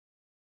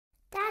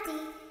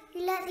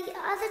let the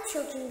other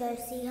children go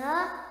see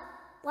her?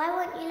 Why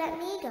won't you let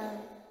me go?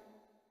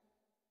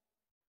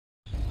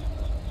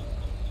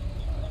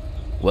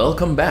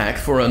 Welcome back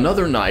for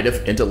another night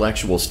of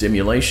intellectual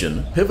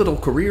stimulation, pivotal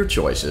career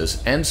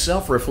choices, and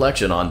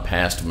self-reflection on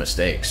past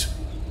mistakes.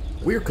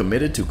 We're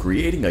committed to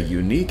creating a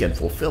unique and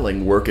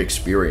fulfilling work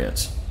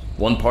experience.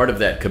 One part of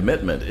that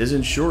commitment is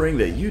ensuring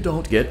that you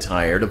don't get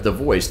tired of the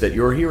voice that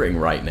you're hearing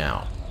right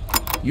now.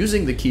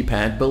 Using the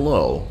keypad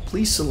below,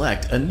 please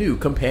select a new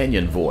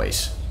companion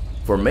voice.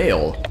 For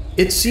male,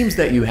 it seems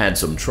that you had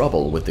some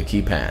trouble with the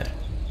keypad.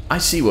 I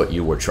see what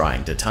you were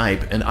trying to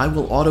type, and I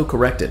will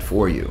auto-correct it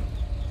for you.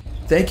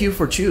 Thank you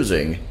for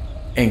choosing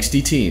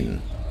Angsty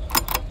Teen.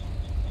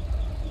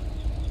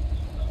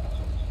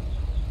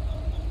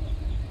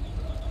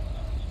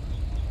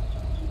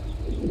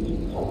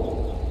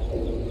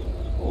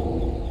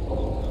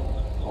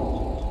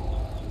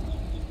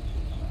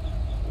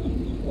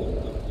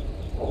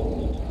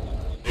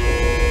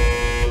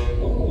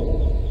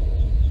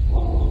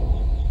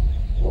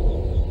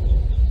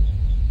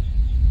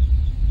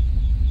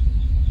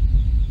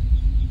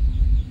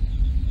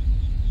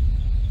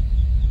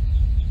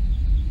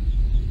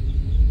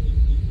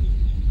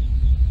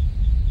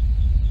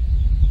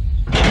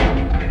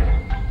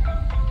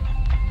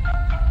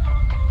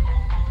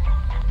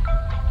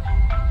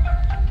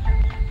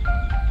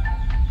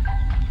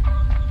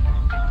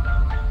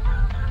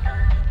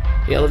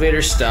 The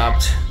elevator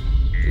stopped.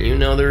 You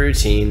know the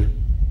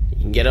routine.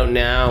 You can get out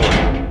now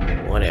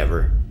or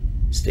whatever.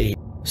 Stay here.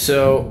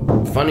 So,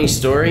 funny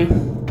story.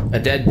 A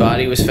dead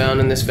body was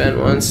found in this vent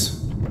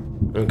once.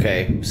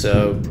 Okay,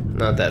 so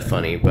not that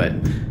funny, but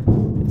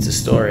it's a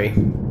story.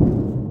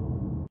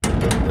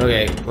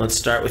 Okay, let's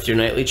start with your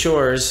nightly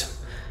chores.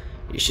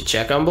 You should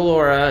check on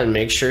Ballora and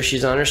make sure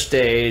she's on her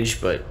stage,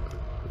 but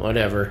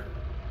whatever.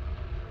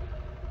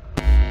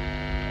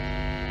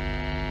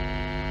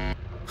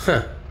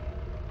 Huh.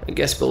 I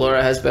guess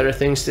Ballora has better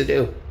things to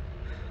do.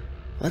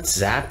 Let's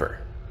zap her.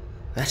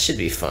 That should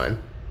be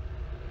fun.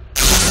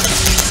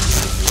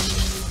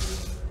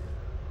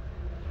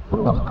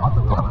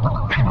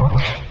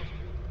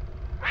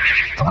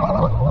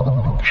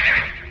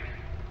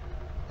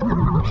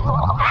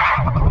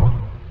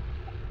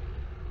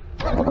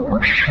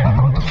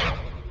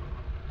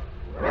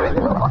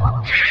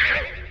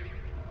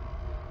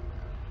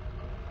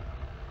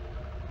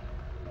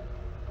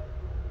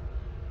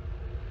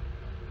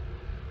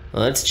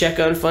 Let's check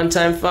on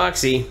Funtime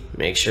Foxy.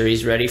 Make sure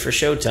he's ready for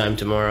showtime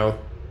tomorrow.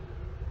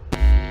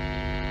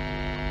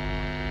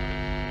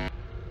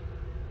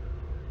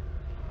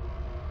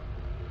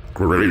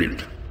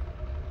 Great.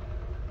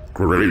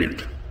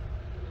 Great.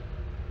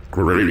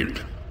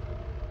 Great.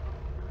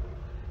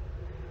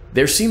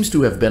 There seems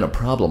to have been a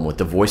problem with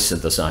the voice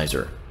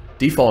synthesizer.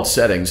 Default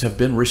settings have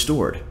been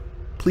restored.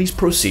 Please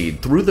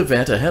proceed through the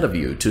vent ahead of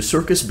you to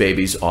Circus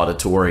Baby's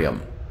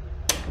auditorium.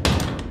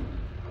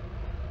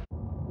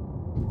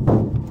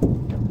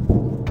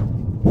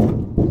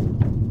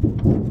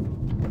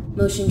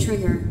 Motion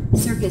trigger.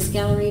 Circus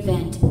gallery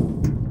vent.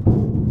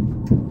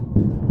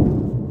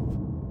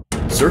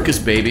 Circus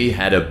Baby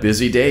had a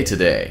busy day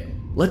today.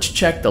 Let's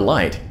check the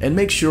light and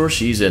make sure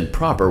she's in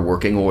proper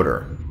working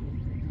order.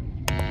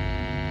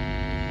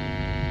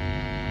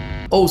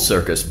 Oh,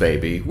 Circus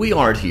Baby, we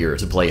aren't here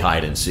to play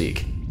hide and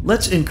seek.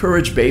 Let's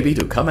encourage Baby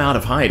to come out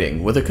of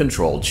hiding with a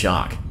controlled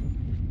shock.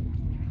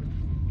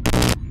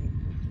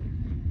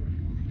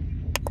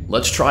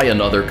 Let's try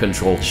another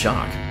controlled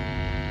shock.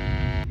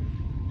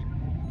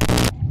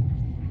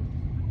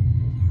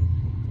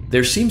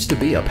 There seems to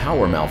be a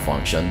power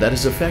malfunction that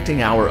is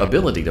affecting our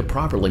ability to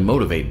properly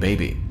motivate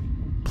Baby.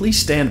 Please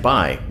stand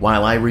by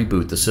while I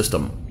reboot the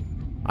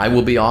system. I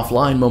will be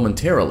offline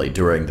momentarily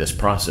during this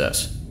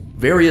process.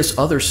 Various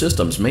other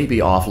systems may be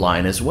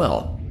offline as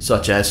well,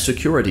 such as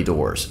security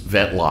doors,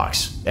 vent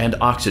locks, and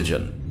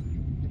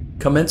oxygen.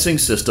 Commencing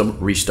system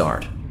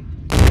restart.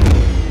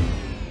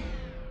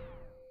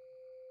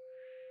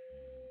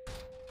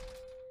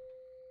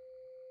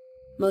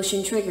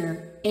 Motion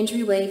trigger.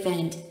 Entryway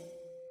vent.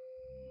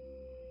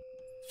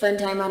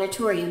 Funtime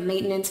Auditorium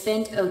maintenance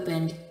vent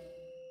opened.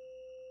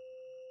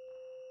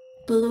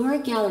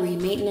 Ballora Gallery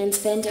maintenance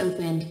vent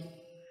opened.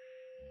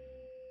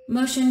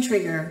 Motion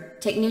trigger.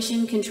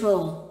 Technician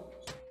control.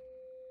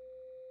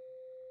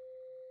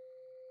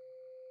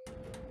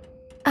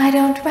 I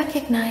don't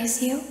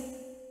recognize you.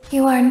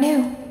 You are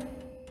new.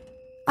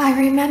 I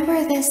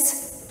remember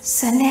this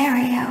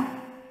scenario,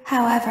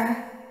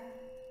 however.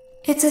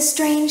 It's a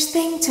strange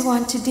thing to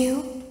want to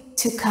do,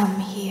 to come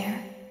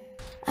here.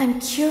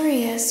 I'm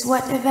curious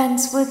what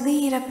events would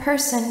lead a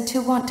person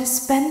to want to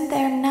spend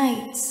their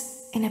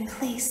nights in a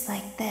place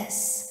like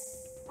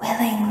this.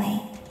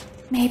 Willingly.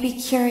 Maybe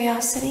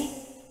curiosity,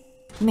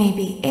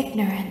 maybe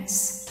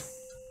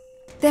ignorance.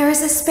 There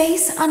is a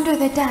space under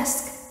the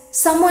desk.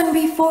 Someone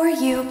before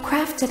you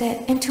crafted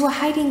it into a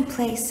hiding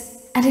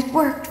place, and it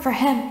worked for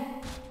him.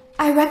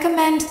 I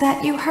recommend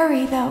that you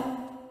hurry, though.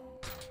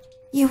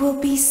 You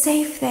will be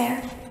safe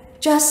there.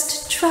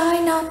 Just try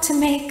not to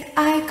make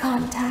eye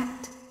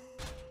contact.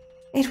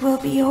 It will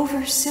be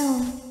over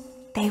soon.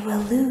 They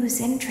will lose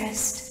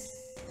interest.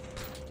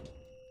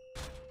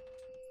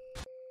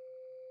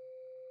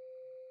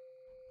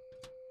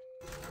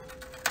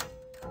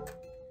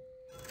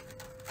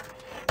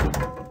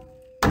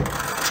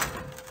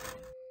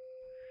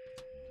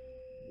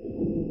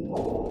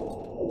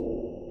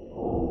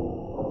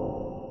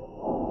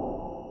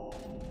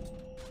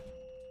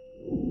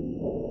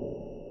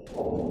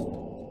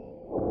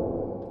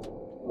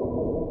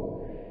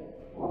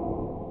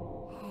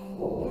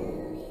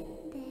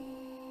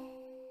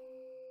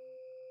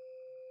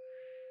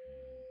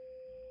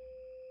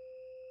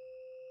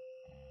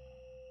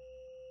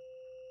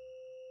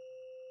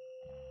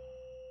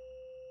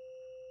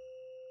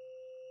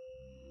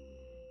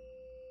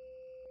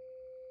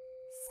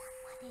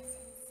 Someone is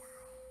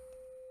inside.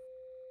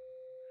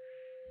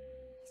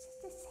 Is it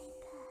the same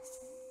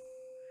person?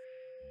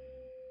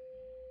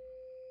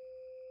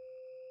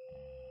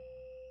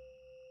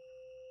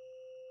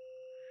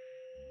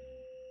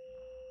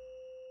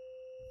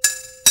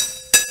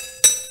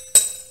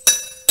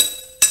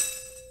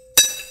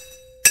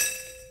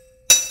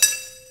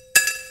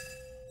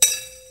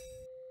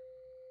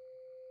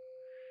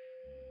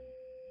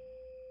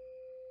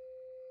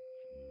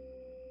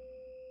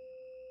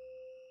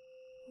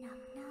 Knock,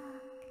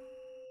 knock.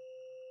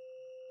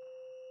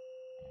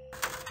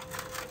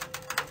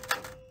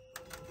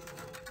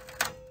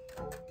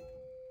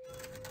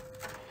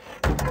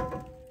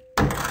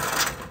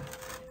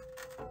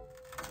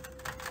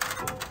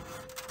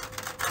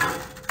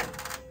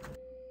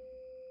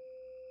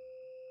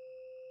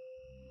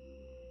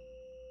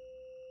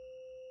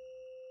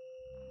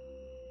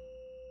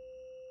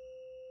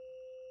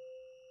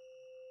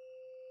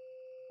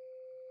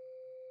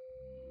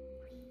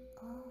 We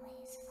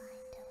always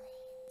find a way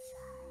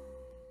inside.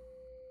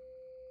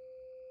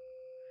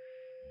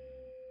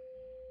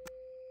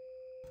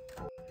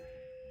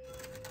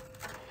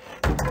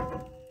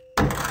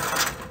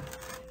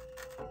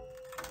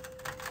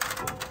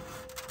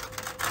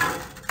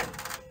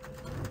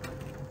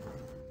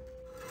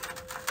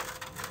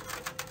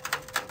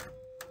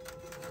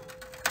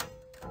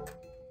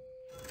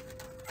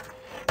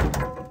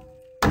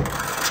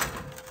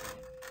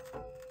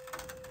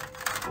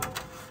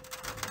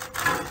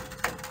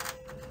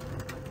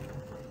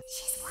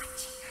 She's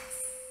watching us.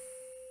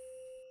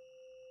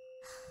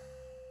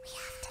 We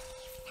have to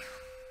leave now.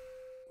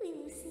 We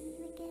will see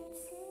you again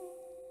soon.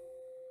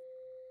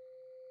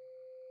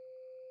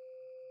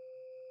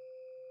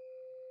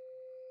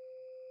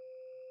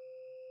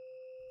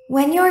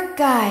 When your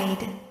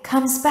guide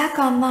comes back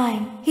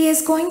online, he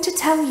is going to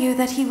tell you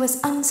that he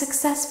was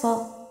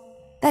unsuccessful,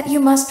 that you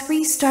must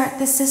restart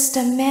the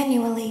system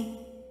manually.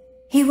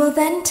 He will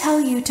then tell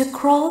you to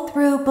crawl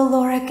through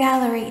Ballora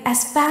Gallery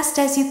as fast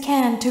as you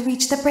can to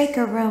reach the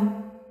breaker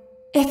room.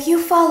 If you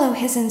follow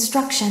his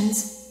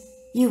instructions,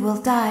 you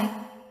will die.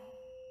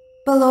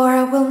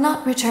 Ballora will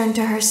not return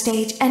to her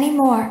stage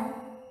anymore.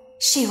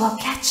 She will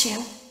catch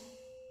you.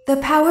 The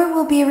power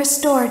will be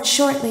restored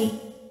shortly.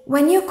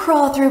 When you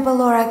crawl through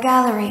Ballora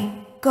Gallery,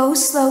 go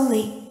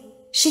slowly.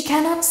 She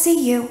cannot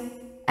see you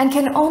and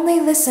can only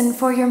listen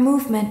for your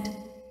movement.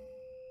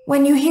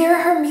 When you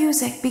hear her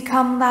music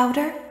become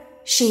louder,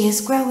 she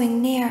is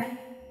growing near,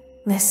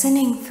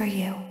 listening for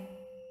you.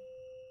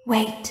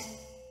 Wait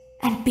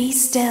and be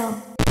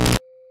still.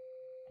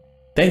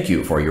 Thank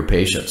you for your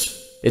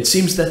patience. It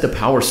seems that the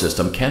power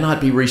system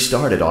cannot be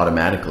restarted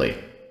automatically.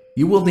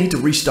 You will need to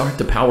restart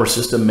the power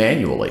system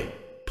manually.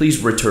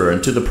 Please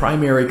return to the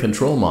primary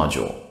control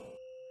module.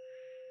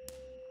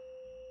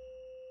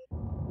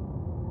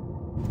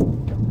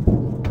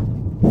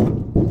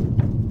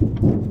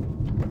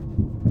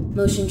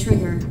 Motion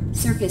trigger,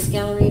 circus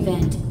gallery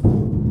vent.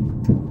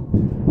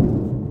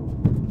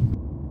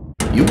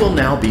 You will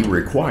now be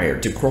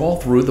required to crawl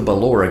through the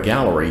Ballora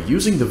Gallery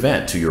using the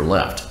vent to your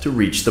left to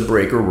reach the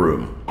breaker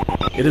room.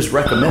 It is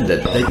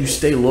recommended that you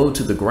stay low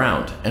to the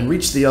ground and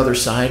reach the other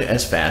side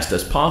as fast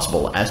as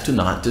possible as to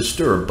not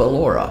disturb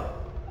Ballora.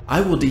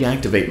 I will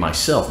deactivate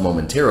myself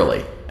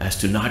momentarily as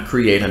to not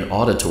create an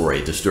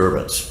auditory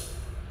disturbance.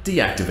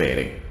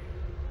 Deactivating.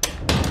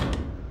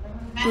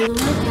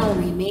 Ballora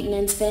Gallery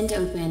maintenance vent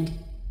opened.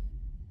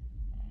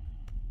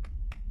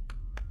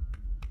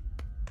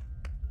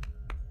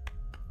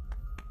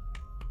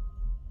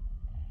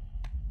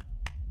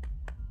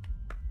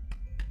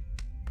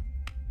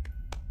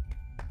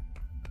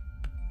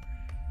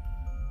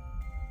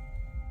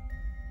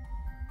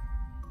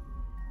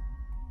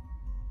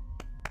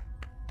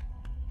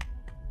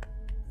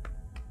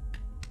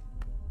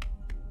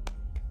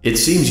 It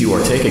seems you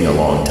are taking a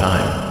long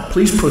time.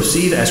 Please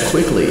proceed as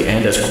quickly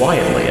and as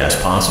quietly as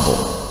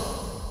possible.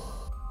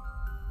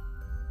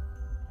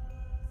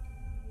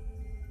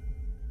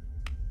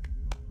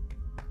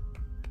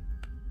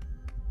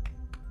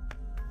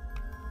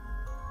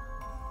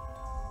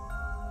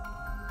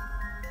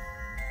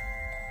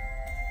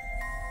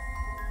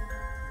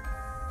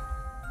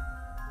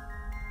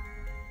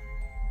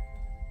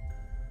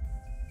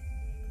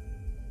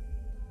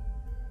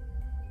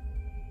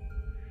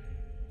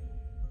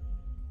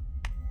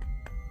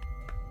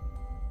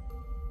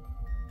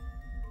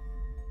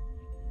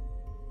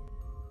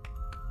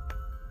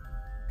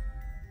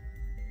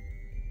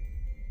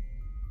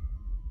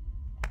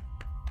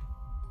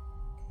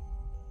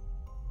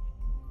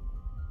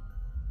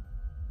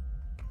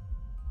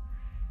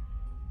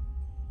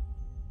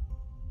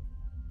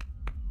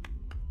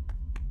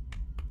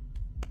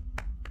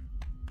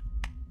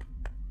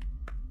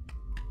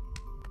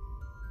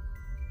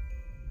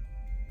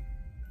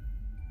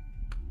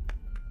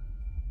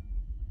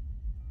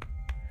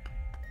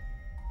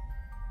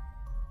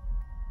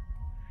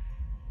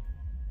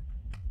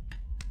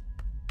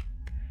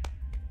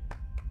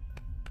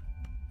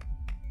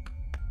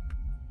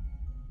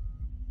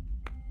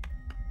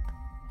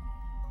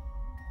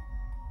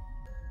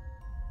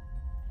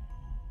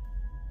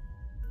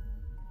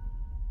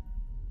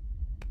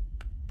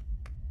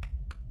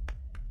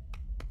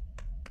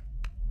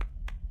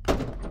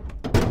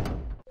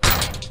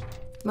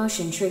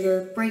 Motion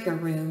trigger breaker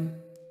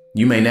room.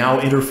 You may now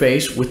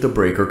interface with the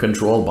breaker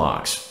control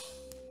box.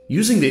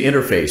 Using the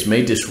interface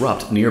may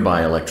disrupt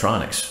nearby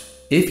electronics.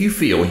 If you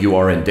feel you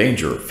are in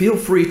danger, feel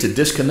free to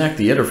disconnect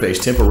the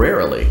interface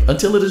temporarily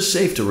until it is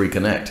safe to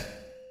reconnect.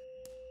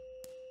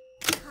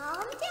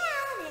 Calm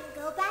down and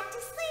go back to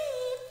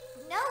sleep.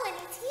 No one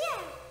is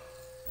here.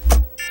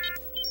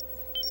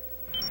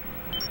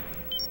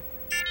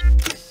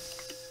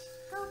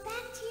 Go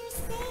back to your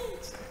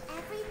stage.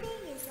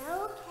 Everything is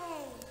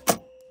okay.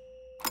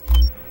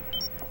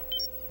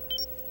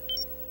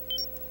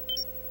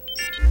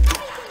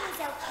 Everything is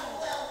okay.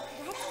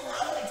 Let's go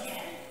back to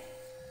sleep.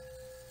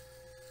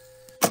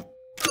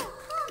 Oh,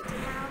 calm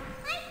down.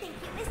 I think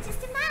it was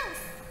just a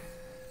mouse.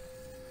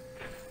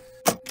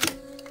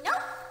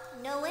 Nope,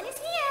 no one is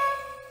here.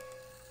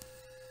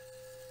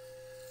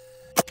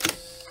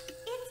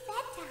 It's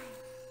bedtime.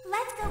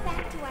 Let's go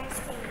back to our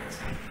stage.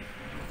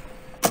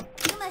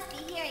 You must be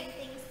hearing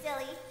things,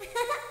 silly.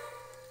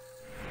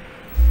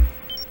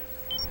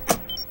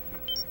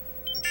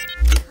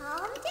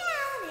 Calm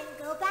down and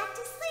go back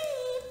to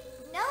sleep.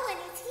 No one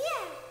is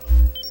here.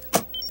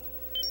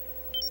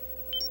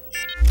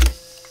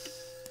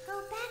 Go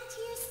back to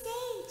your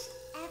stage.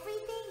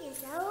 Everything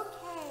is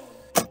okay.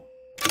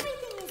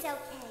 Everything is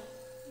okay.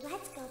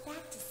 Let's go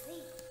back to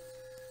sleep.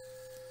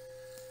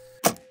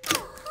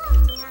 Oh, calm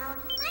down.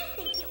 I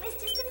think it was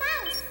just a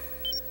mouse.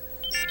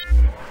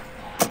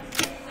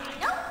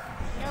 Nope,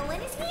 no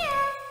one is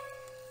here.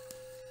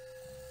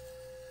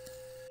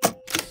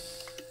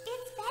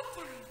 It's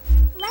bedtime.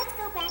 Let's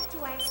go back to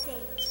our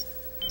stage.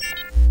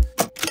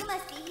 You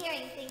must be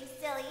hearing things,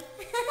 silly.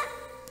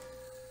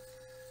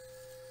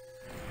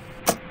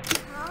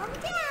 Calm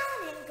down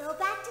and go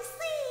back to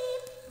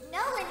sleep. No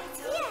one is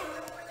here.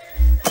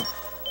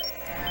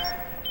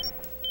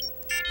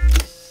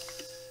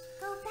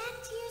 Go back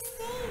to your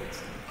stage.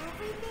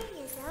 Everything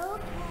is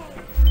okay.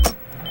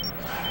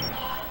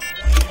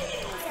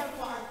 Everything is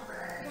okay.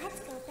 Let's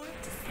go back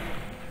to sleep.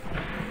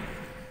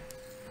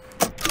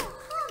 Oh,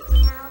 calm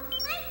down.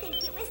 I think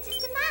it was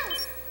just a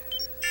mouse.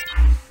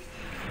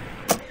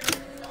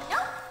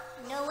 Nope,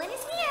 no one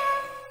is here.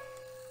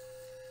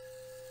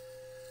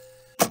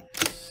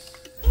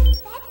 It's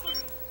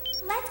bedtime.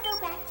 Let's go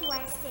back to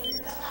our stage.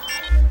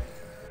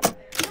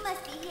 You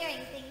must be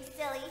hearing things,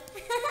 silly.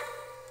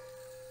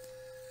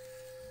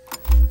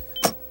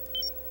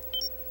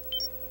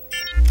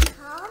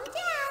 Calm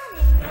down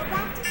and go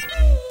back to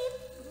sleep.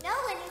 No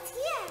one is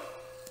here.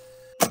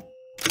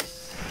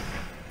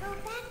 Go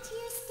back to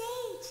your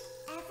stage.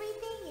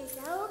 Everything is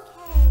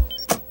okay.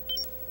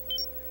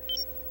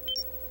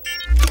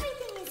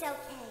 Everything is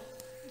okay.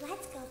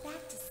 Let's go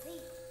back to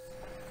sleep.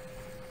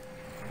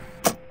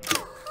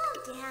 Oh, calm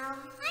down.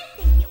 I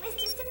think it was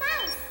just a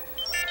mouse.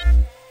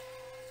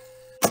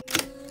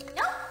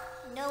 Nope,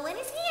 no one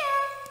is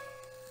here.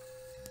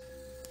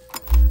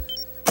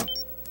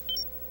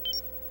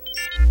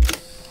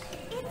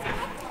 It's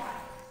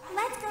bedtime.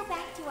 Let's go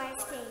back to our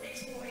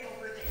stage.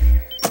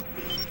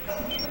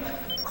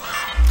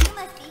 You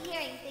must be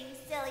hearing things,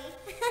 silly.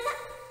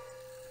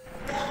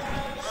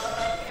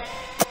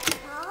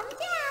 Calm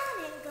down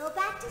and go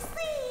back to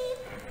sleep.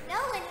 No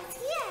one is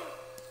here.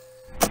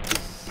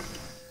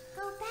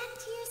 Go back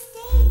to your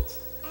stage.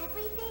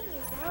 Everything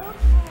is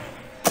okay.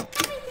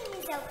 Everything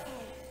is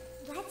okay.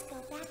 Let's go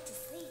back to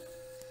sleep.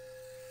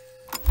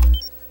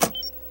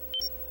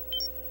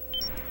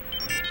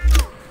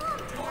 Oh, calm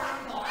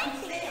down. I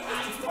think it was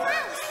just a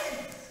mouse.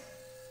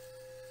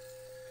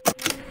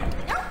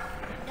 Nope,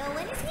 no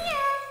one is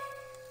here.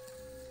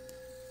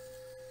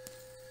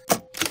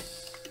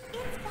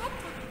 It's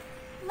bedtime.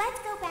 Let's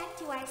go back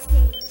to our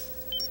stage.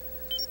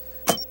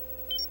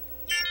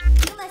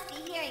 You must be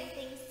hearing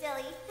things,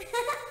 silly.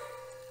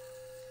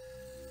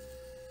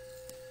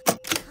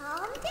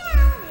 Calm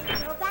down and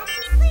go back to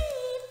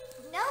sleep.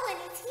 No one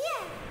is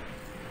here.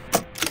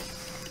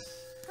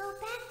 Go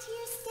back to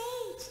your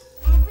stage.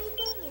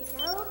 Everything is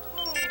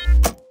okay.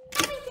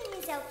 Everything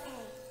is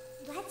okay.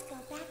 Let's go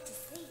back to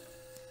sleep.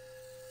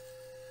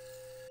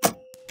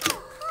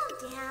 Oh, calm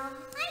down.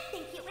 I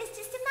think it was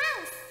just a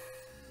mouse.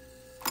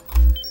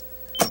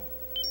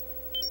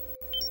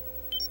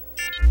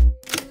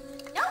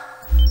 Nope,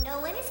 no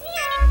one is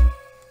here.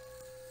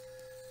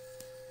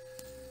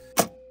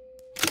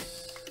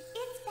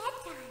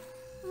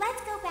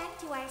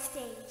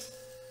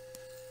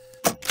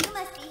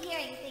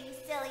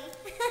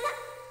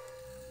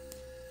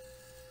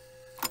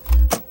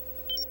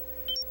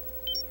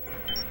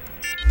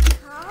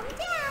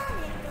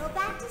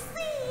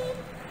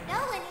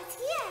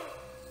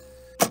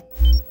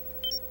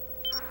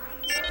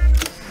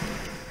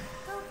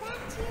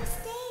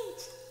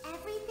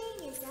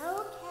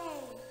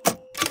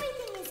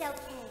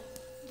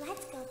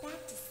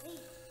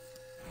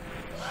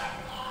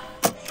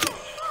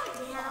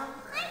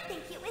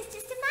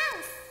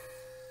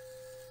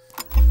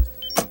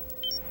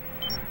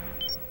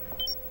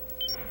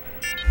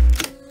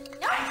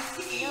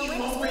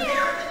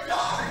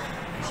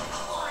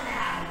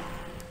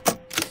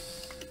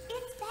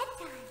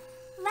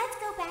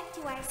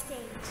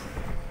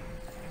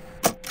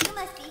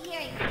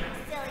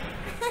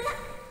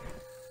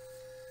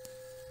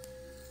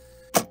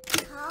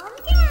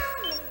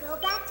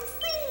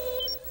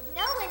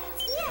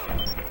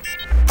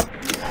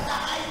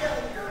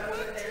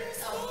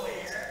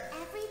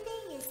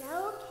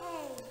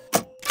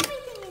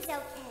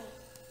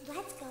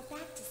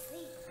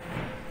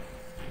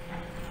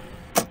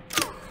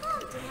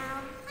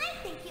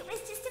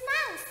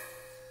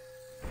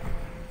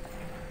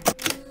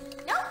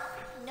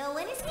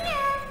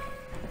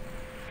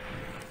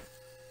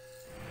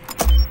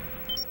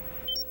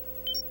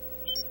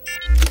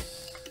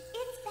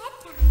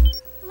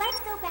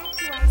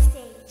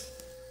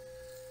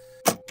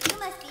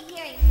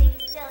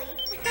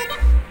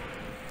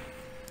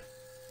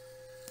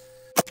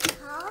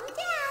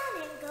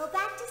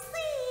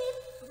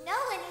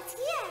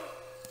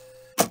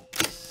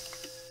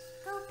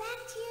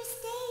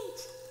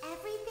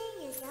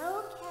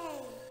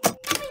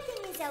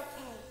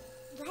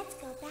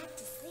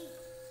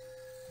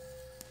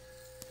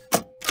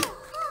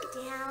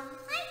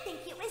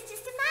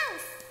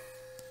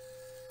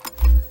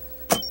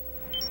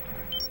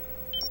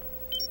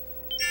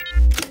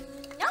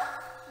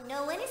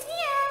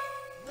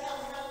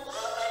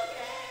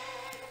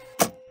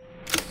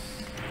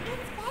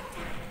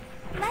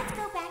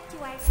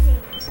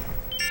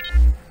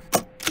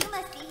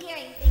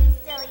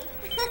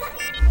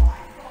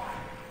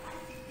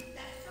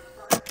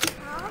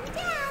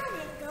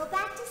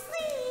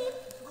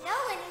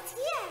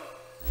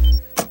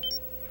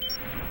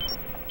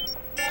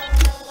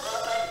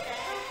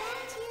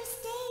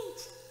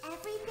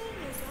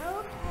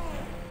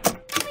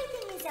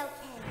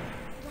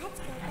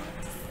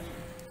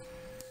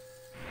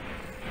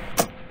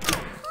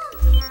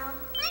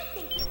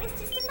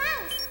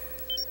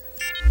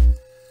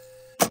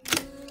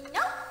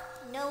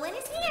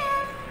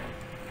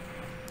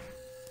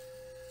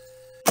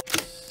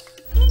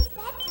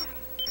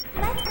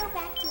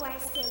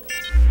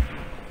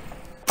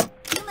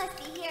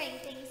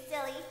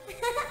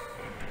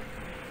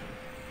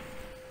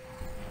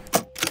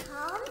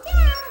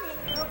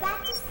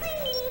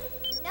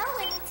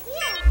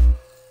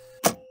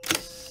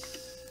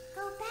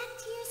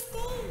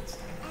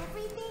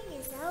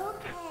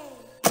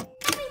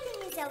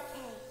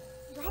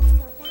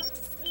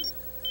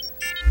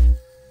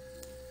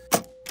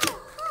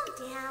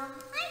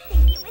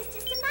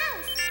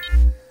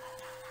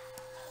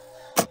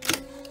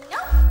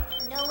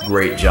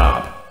 Great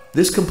job.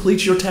 This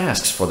completes your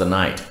tasks for the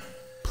night.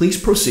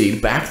 Please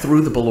proceed back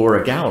through the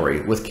Ballora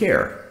Gallery with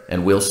care,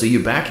 and we'll see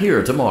you back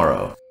here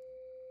tomorrow.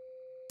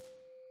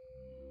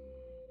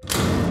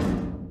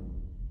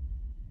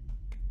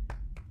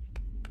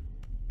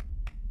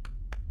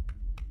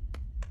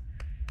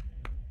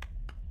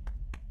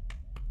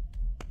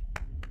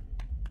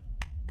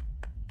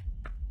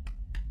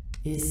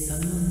 Is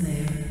someone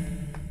there?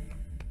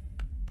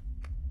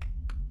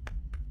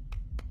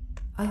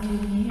 I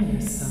can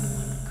hear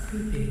someone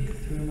creeping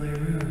through my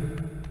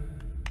room.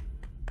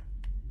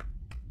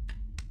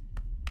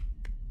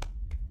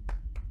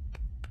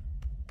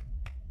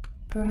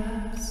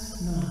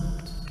 Perhaps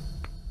not.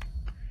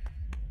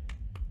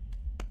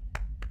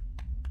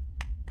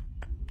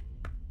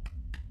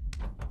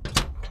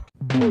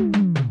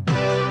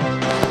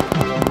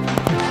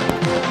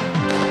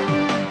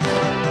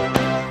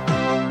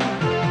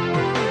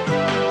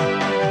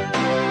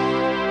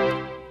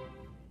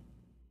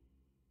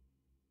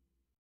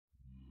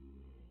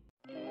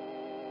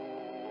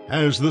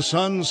 As the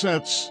sun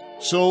sets,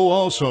 so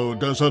also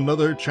does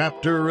another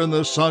chapter in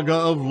the saga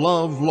of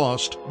love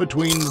lost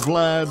between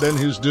Vlad and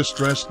his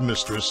distressed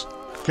mistress.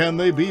 Can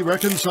they be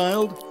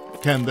reconciled?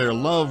 Can their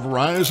love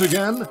rise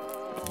again?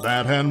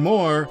 That and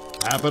more,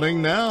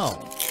 happening now.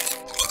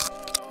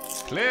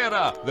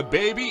 Clara, the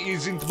baby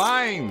isn't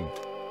mine.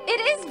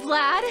 It is,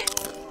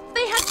 Vlad.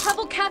 They had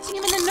trouble catching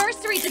him in the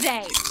nursery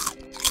today.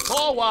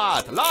 So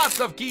what?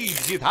 Lots of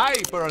kids get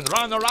hyper and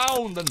run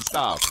around and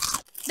stuff.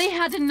 They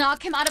had to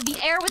knock him out of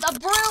the air with a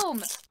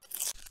broom.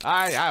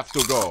 I have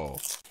to go.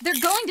 They're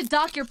going to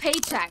dock your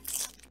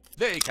paychecks.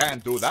 They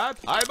can't do that.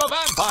 I'm a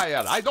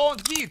vampire. I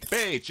don't get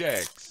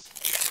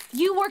paychecks.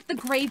 You work the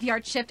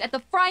graveyard shift at the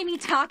Fry Me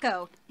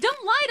Taco.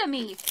 Don't lie to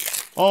me.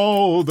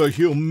 Oh, the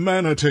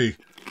humanity!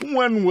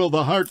 When will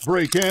the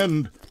heartbreak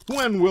end?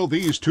 When will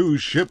these two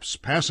ships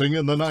passing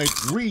in the night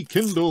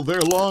rekindle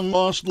their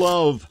long-lost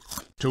love?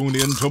 Tune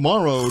in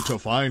tomorrow to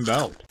find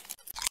out.